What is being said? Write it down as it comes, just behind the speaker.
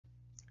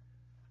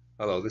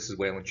Hello, this is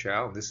Wayland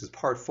Chow, and this is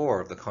part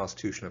 4 of the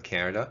Constitution of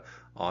Canada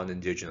on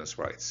Indigenous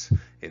rights.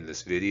 In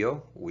this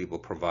video, we will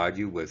provide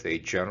you with a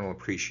general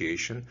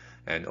appreciation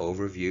and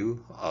overview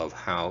of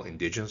how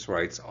Indigenous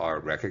rights are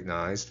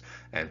recognized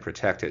and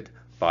protected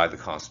by the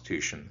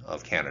Constitution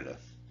of Canada.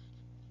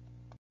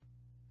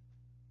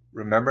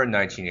 Remember, in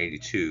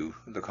 1982,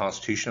 the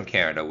Constitution of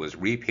Canada was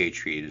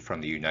repatriated from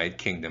the United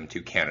Kingdom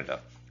to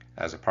Canada.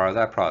 As a part of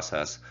that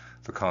process,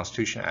 the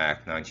Constitution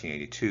Act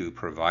 1982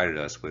 provided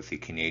us with the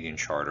Canadian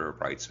Charter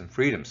of Rights and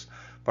Freedoms,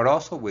 but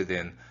also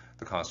within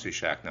the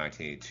Constitution Act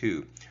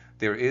 1982,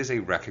 there is a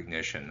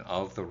recognition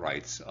of the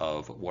rights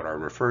of what are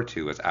referred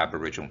to as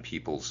Aboriginal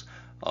peoples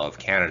of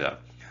Canada.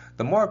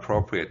 The more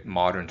appropriate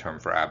modern term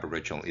for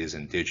Aboriginal is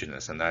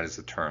Indigenous, and that is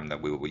the term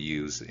that we will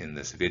use in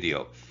this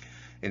video.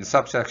 In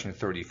subsection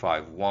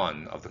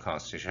 35(1) of the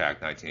Constitution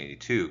Act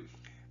 1982,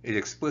 it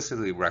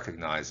explicitly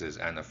recognizes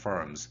and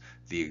affirms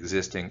the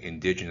existing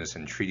Indigenous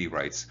and treaty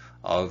rights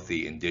of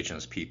the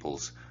Indigenous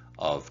peoples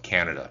of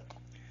Canada.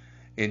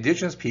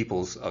 Indigenous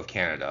peoples of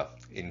Canada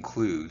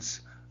includes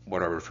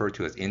what are referred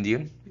to as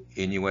Indian,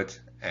 Inuit,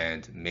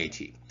 and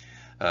Métis.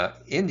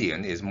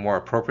 Indian is more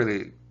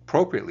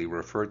appropriately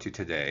referred to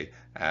today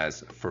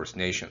as First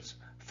Nations.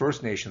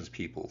 First Nations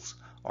peoples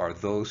are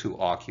those who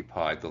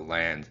occupied the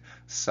land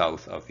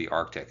south of the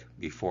Arctic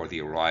before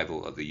the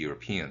arrival of the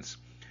Europeans.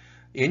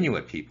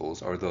 Inuit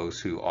peoples are those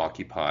who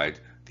occupied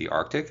the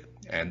Arctic,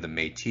 and the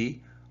Métis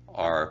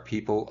are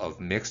people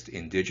of mixed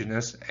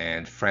Indigenous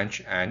and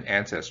French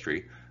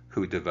ancestry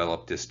who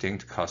developed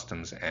distinct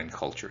customs and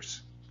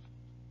cultures.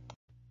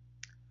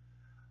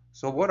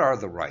 So what are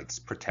the rights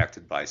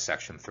protected by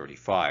Section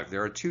 35?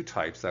 There are two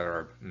types that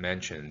are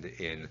mentioned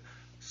in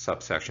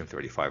subsection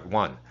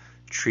 35(1),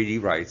 treaty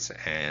rights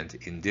and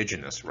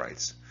Indigenous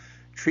rights.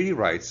 Treaty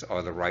rights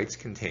are the rights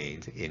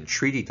contained in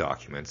treaty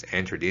documents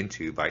entered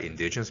into by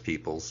Indigenous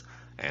peoples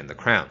and the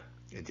Crown.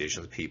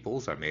 Indigenous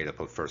peoples are made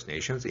up of First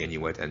Nations,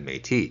 Inuit, and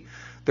Métis.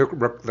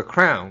 The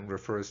Crown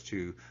refers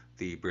to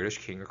the British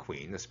King or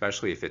Queen,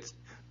 especially if it's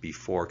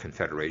before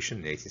Confederation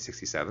in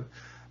 1867.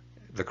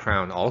 The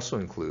Crown also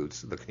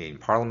includes the Canadian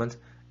Parliament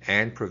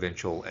and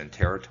provincial and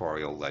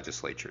territorial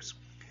legislatures.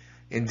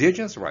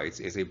 Indigenous rights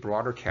is a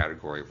broader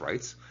category of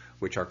rights,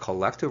 which are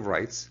collective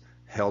rights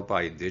held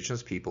by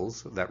Indigenous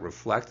peoples that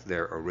reflect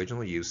their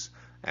original use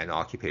and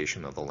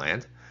occupation of the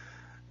land.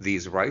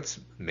 These rights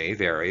may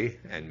vary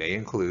and may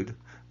include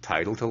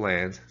title to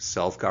land,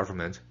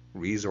 self-government,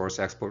 resource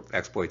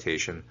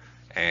exploitation,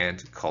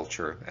 and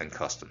culture and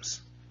customs.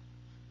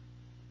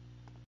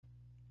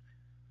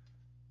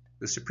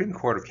 The Supreme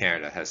Court of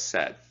Canada has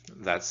said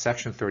that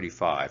Section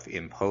 35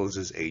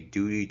 imposes a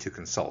duty to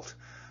consult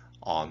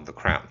on the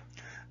Crown.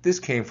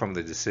 This came from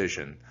the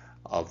decision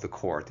of the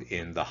court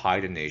in the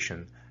Haida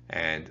Nation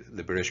and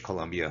the British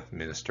Columbia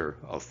Minister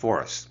of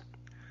Forests.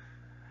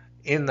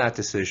 In that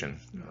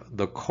decision,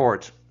 the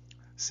court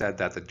said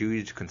that the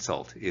duty to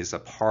consult is a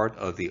part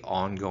of the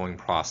ongoing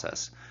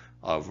process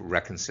of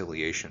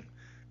reconciliation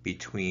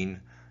between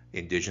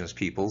Indigenous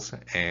peoples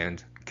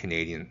and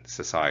Canadian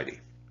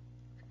society.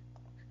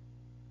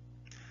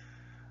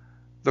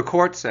 The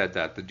court said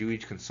that the duty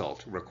to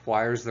consult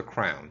requires the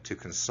Crown to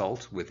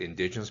consult with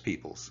Indigenous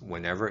peoples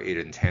whenever it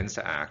intends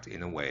to act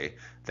in a way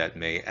that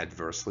may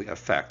adversely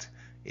affect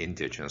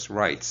Indigenous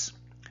rights.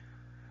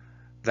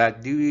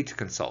 That duty to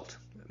consult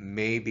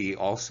may be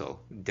also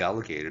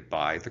delegated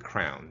by the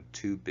Crown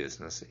to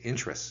business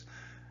interests.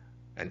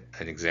 An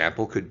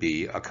example could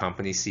be a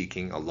company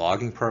seeking a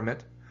logging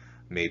permit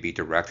may be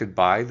directed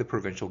by the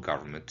provincial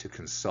government to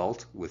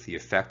consult with the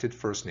affected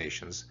First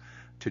Nations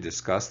to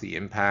discuss the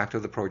impact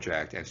of the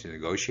project and to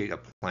negotiate a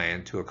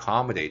plan to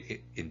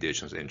accommodate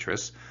Indigenous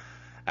interests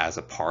as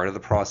a part of the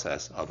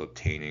process of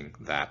obtaining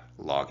that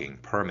logging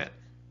permit.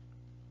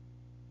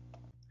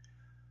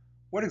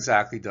 What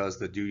exactly does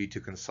the duty to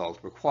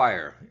consult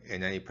require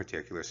in any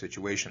particular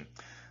situation?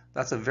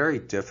 That's a very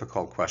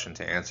difficult question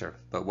to answer,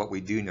 but what we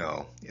do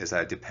know is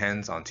that it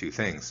depends on two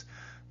things: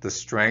 the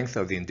strength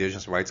of the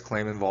Indigenous rights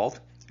claim involved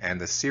and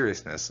the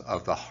seriousness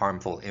of the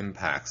harmful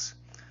impacts.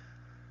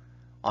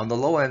 On the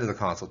low end of the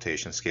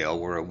consultation scale,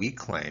 where a weak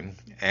claim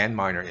and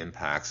minor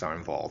impacts are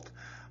involved,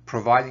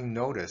 providing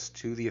notice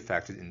to the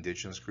affected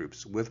Indigenous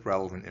groups with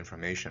relevant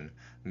information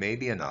may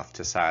be enough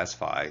to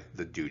satisfy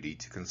the duty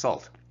to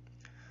consult.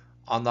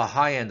 On the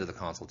high end of the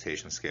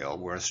consultation scale,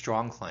 where a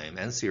strong claim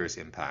and serious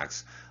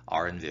impacts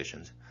are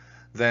envisioned,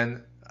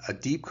 then a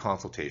deep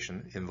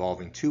consultation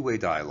involving two-way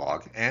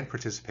dialogue and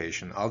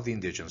participation of the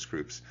Indigenous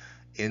groups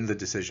in the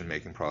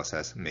decision-making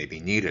process may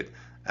be needed.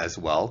 As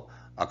well,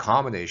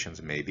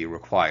 accommodations may be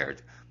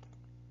required.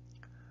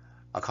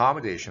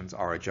 Accommodations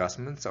are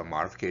adjustments or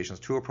modifications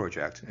to a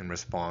project in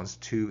response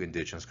to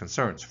Indigenous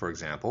concerns. For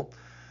example,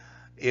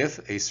 if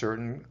a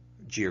certain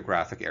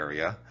geographic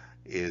area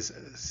is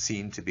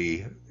seen to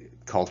be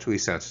culturally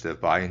sensitive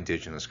by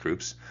Indigenous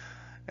groups,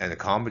 an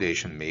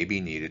accommodation may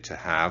be needed to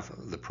have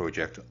the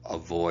project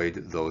avoid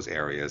those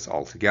areas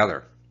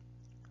altogether.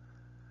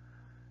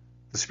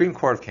 The Supreme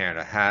Court of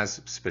Canada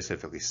has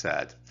specifically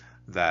said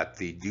that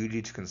the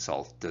duty to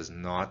consult does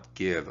not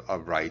give a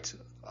right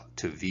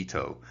to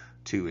veto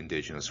to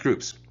Indigenous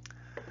groups.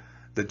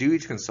 The duty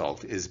to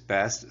consult is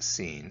best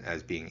seen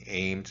as being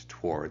aimed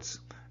towards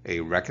a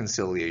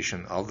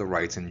reconciliation of the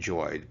rights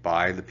enjoyed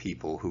by the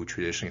people who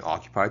traditionally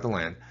occupied the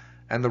land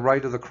and the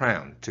right of the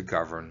Crown to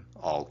govern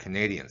all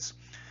Canadians.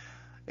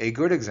 A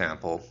good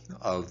example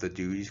of the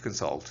duty to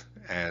consult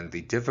and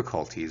the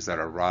difficulties that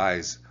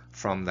arise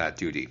from that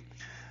duty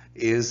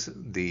is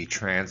the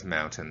Trans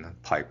Mountain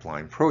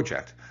Pipeline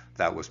project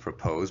that was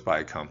proposed by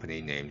a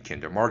company named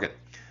Kinder Morgan.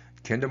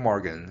 Kinder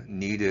Morgan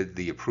needed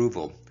the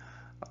approval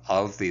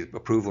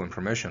and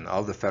permission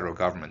of the federal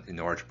government in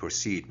order to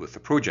proceed with the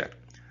project.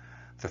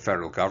 The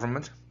federal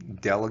government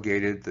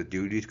delegated the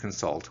duty to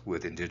consult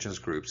with Indigenous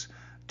groups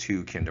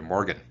to Kinder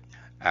Morgan.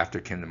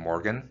 After Kinder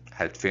Morgan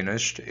had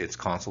finished its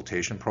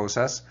consultation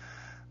process,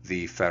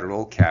 the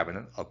federal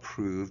cabinet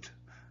approved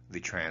the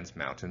Trans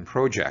Mountain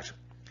project.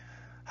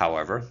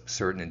 However,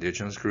 certain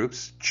Indigenous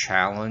groups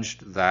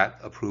challenged that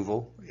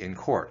approval in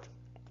court.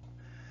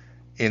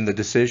 In the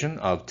decision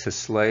of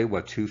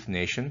Tsleil-Waututh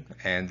Nation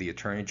and the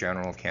Attorney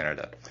General of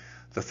Canada,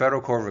 the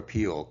Federal Court of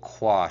Appeal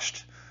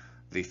quashed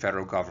the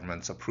federal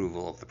government's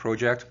approval of the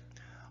project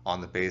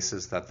on the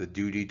basis that the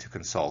duty to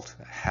consult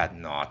had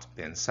not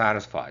been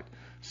satisfied.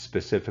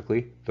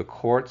 Specifically, the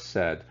court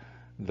said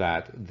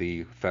that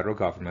the federal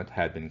government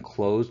had been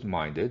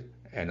closed-minded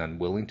and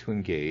unwilling to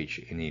engage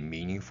in a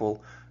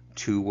meaningful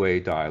two-way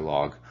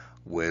dialogue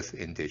with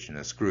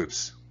Indigenous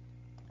groups.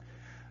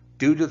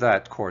 Due to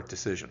that court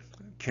decision,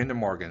 Kinder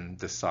Morgan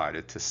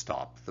decided to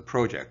stop the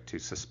project, to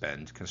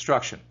suspend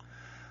construction.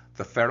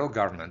 The federal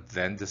government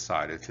then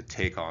decided to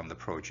take on the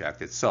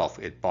project itself.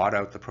 It bought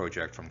out the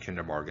project from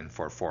Kinder Morgan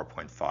for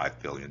 $4.5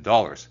 billion.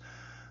 The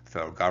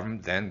federal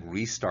government then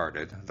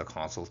restarted the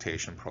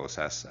consultation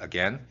process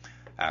again.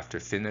 After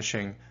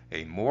finishing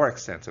a more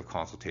extensive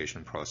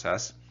consultation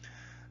process,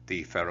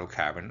 the federal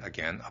cabinet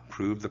again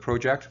approved the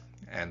project,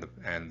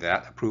 and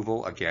that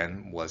approval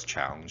again was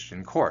challenged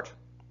in court.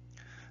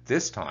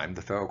 This time,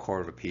 the Federal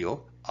Court of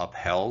Appeal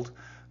upheld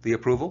the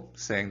approval,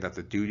 saying that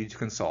the duty to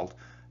consult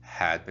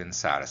had been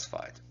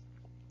satisfied.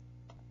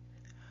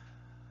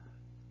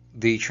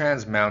 The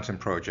Trans Mountain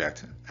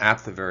project, at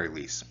the very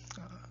least,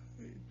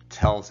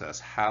 tells us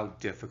how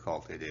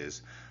difficult it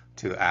is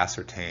to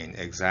ascertain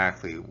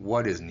exactly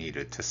what is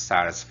needed to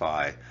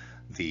satisfy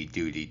the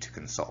duty to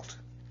consult.